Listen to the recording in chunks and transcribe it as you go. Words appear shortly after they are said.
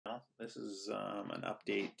This is an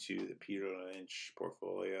update to the Peter Lynch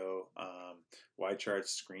Portfolio. YCharts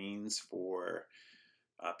screens for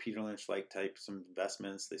Peter Lynch-like types of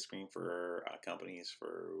investments. They screen for companies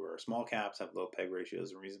who are small caps, have low PEG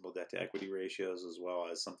ratios and reasonable debt-to-equity ratios, as well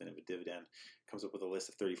as something of a dividend. Comes up with a list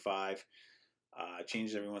of 35.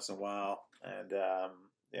 Changes every once in a while. And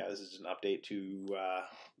yeah, this is an update to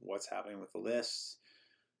what's happening with the list.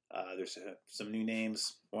 There's some new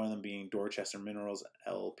names, one of them being Dorchester Minerals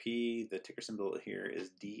LP. The ticker symbol here is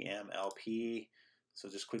DMLP. So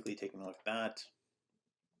just quickly taking a look at that.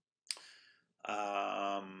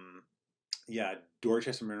 Yeah,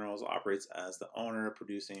 Dorchester Minerals operates as the owner,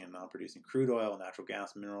 producing and non-producing crude oil, natural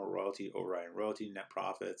gas, mineral royalty, overriding royalty, net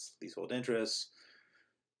profits, leasehold interests.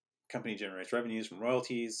 Company generates revenues from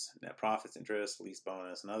royalties, net profits, interest, lease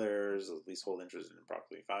bonus, and others. Leasehold interest in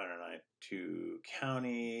approximately 592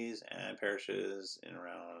 counties and parishes in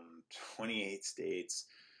around 28 states.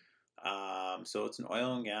 So it's an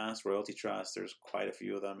oil and gas royalty trust. There's quite a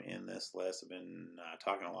few of them in this list. I've been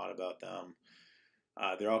talking a lot about them.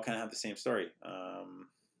 They all kind of have the same story.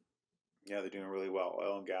 Yeah, they're doing really well.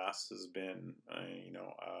 Oil and gas has been,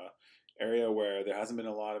 area where there hasn't been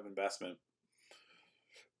a lot of investment.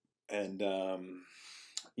 And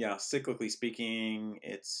yeah, cyclically speaking,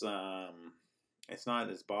 it's not at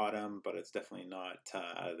its bottom, but it's definitely not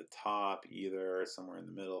at the top either. Somewhere in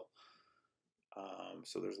the middle.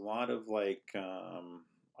 So there's a lot of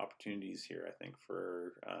opportunities here, I think,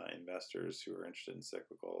 for investors who are interested in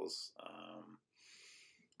cyclicals.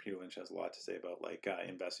 Peter Lynch has a lot to say about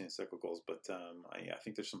investing in cyclicals, but I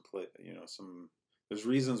think there's there's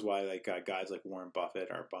reasons why guys like Warren Buffett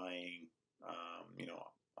are buying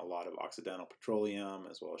a lot of Occidental Petroleum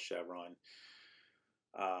as well as Chevron,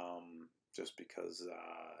 just because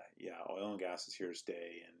yeah, oil and gas is here to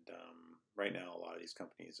stay, and right now a lot of these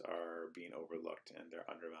companies are being overlooked and they're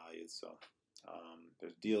undervalued. So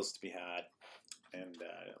there's deals to be had, and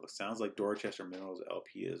it sounds like Dorchester Minerals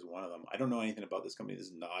LP is one of them. I don't know anything about this company. This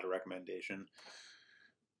is not a recommendation.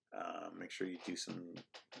 Make sure you do some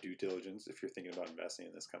due diligence if you're thinking about investing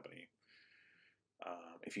in this company.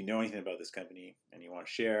 If you know anything about this company and you want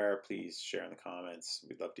to share, please share in the comments.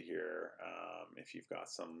 We'd love to hear if you've got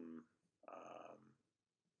some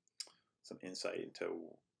insight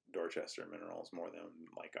into Dorchester Minerals, more than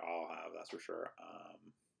I'll have, that's for sure.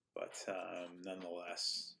 But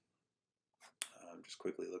nonetheless, just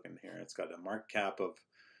quickly looking here, it's got a market cap of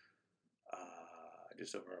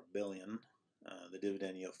just over $1 billion. The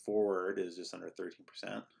dividend yield forward is just under 13%.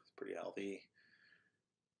 It's pretty healthy.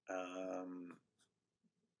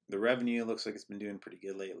 The revenue looks like it's been doing pretty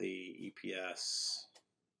good lately. EPS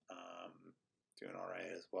doing all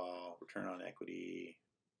right as well. Return on equity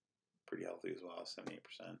pretty healthy as well,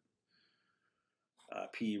 78%.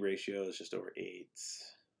 PE ratio is just over 8.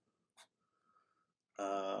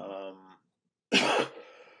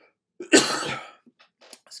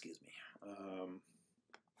 Excuse me.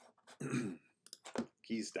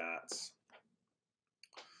 Key stats.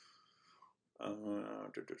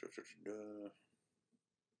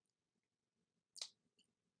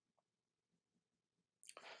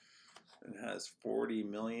 It has 40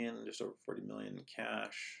 million, just over 40 million in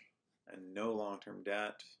cash, and no long-term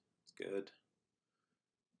debt. It's good.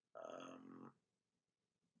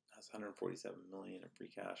 Has 147 million in free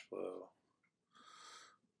cash flow.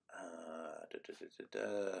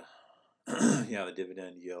 Yeah, the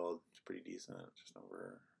dividend yield is pretty decent,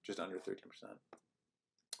 just under 13%.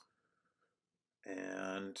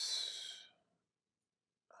 And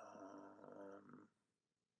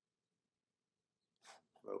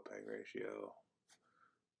low PEG ratio.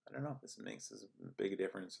 I don't know if this makes as big a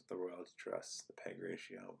difference with the royalty trusts, the PEG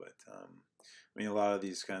ratio, but I mean, a lot of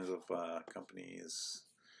these kinds of companies,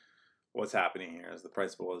 what's happening here is the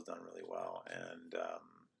price of oil has done really well, and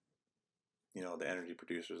the energy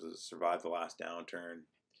producers have survived the last downturn.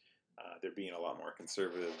 They're being a lot more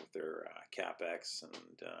conservative with their capex,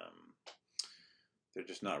 and they're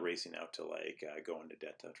just not racing out to go into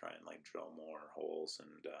debt to try and drill more holes and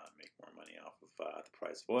make more money off of the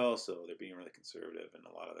price of oil. So they're being really conservative, and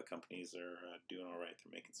a lot of the companies are doing all right.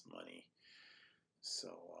 They're making some money. So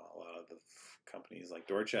a lot of the companies like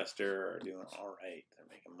Dorchester are doing all right. They're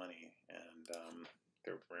making money, and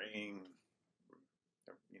they're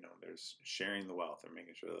sharing the wealth. They're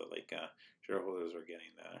making sure that shareholders are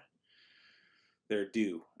getting their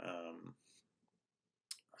due.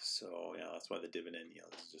 So yeah, that's why the dividend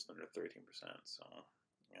yield is just under 13%. So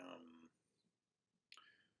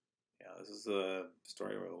yeah, this is a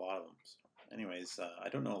story with a lot of them. So anyways, I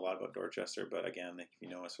don't know a lot about Dorchester, but again, if you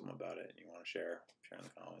know something about it and you want to share in the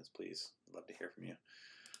comments, please. I'd love to hear from you.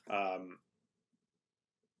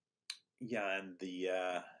 yeah,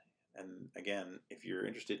 and again, if you're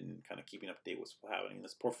interested in kind of keeping up to date with what's happening in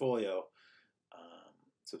this portfolio,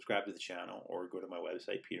 subscribe to the channel or go to my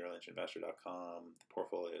website, peterlynchinvestor.com. The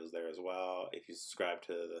portfolio is there as well. If you subscribe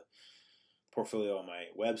to the portfolio on my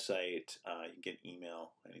website, you can get an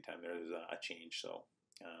email anytime there's a change. So,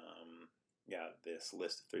 yeah, this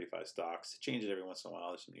list of 35 stocks changes every once in a while.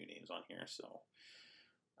 There's some new names on here. So,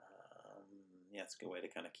 yeah, it's a good way to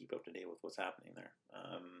kind of keep up to date with what's happening there.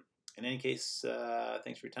 In any case,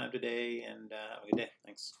 thanks for your time today, and have a good day.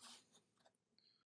 Thanks.